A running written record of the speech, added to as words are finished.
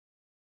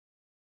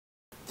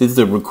This is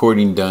a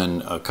recording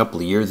done a couple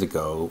of years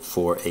ago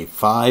for a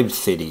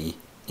 5-city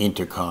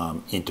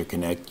intercom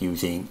interconnect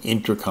using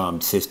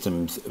Intracom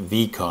Systems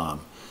VCOM.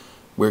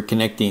 We're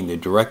connecting the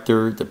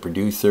director, the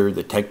producer,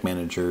 the tech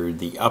manager,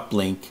 the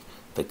uplink,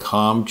 the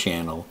COM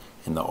channel,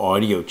 and the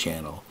audio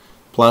channel,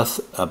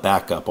 plus a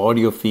backup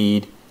audio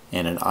feed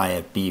and an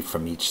IFB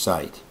from each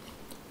site.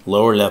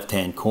 Lower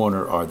left-hand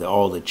corner are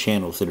all the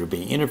channels that are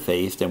being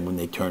interfaced, and when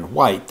they turn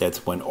white,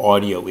 that's when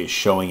audio is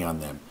showing on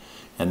them.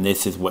 And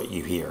this is what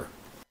you hear.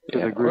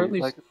 Yeah, or at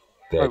least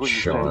that's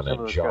Sean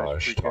and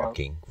Josh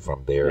talking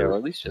from their or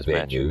at least just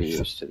match your venues.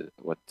 meters to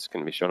what's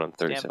going to be shown on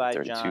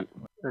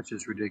 3732. That's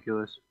just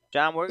ridiculous.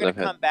 John, we're going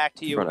to come back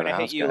to you. We're going to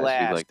hit you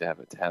last. We'd like to have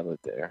a tablet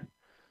there,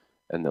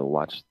 and they'll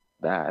watch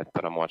that,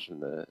 but I'm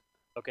watching the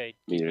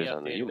meters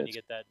on the units.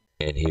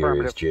 And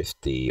here is just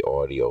the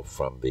audio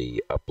from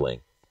the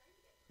uplink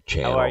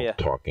channel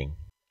talking.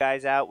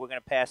 Guys out, we're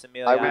going to pass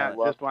Amelia I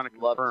just want to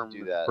confirm, to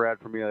do that. Brad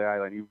from Amelia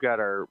Island, you've got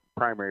our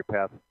primary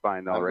path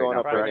fine now, I'm right going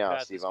now, up right now,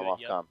 Steve. I'm off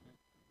com.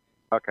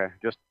 Okay,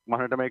 just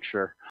wanted to make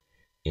sure.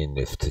 In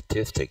the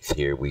statistics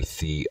here, we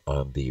see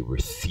on the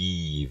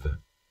receive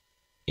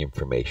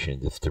information,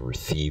 that's the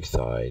receive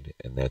side,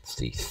 and that's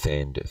the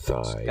send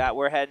side. Scott,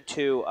 we're heading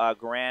to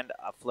Grand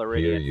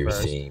Floridian. Here you're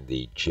first. seeing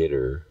the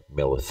jitter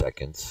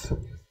milliseconds.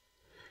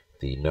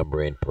 The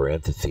number in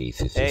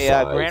parentheses is the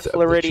size Grand of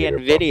Floridian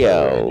the jitter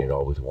video. buffer, and it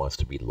always wants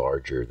to be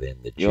larger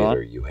than the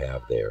jitter you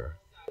have there.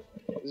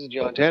 This is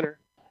John Tanner.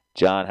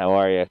 John, how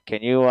are you?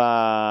 Can you,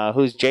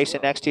 who's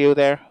Jason next to you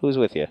there? Who's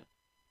with you?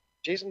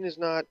 Jason is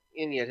not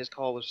in yet. His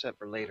call was set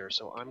for later,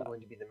 so I'm going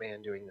to be the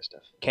man doing this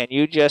stuff. Can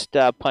you just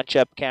punch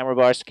up camera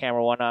bars to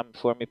camera 1 on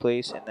for me,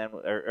 please? And then,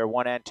 or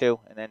 1 and 2,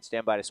 and then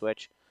stand by to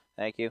switch.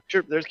 Thank you.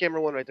 Sure, there's camera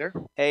 1 right there.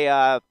 Hey,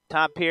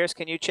 Tom Pierce,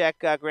 can you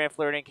check Grand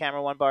Floridian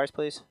camera 1 bars,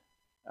 please?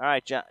 All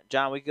right,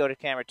 John, we can go to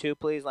camera 2,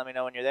 please. Let me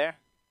know when you're there.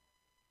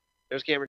 There's camera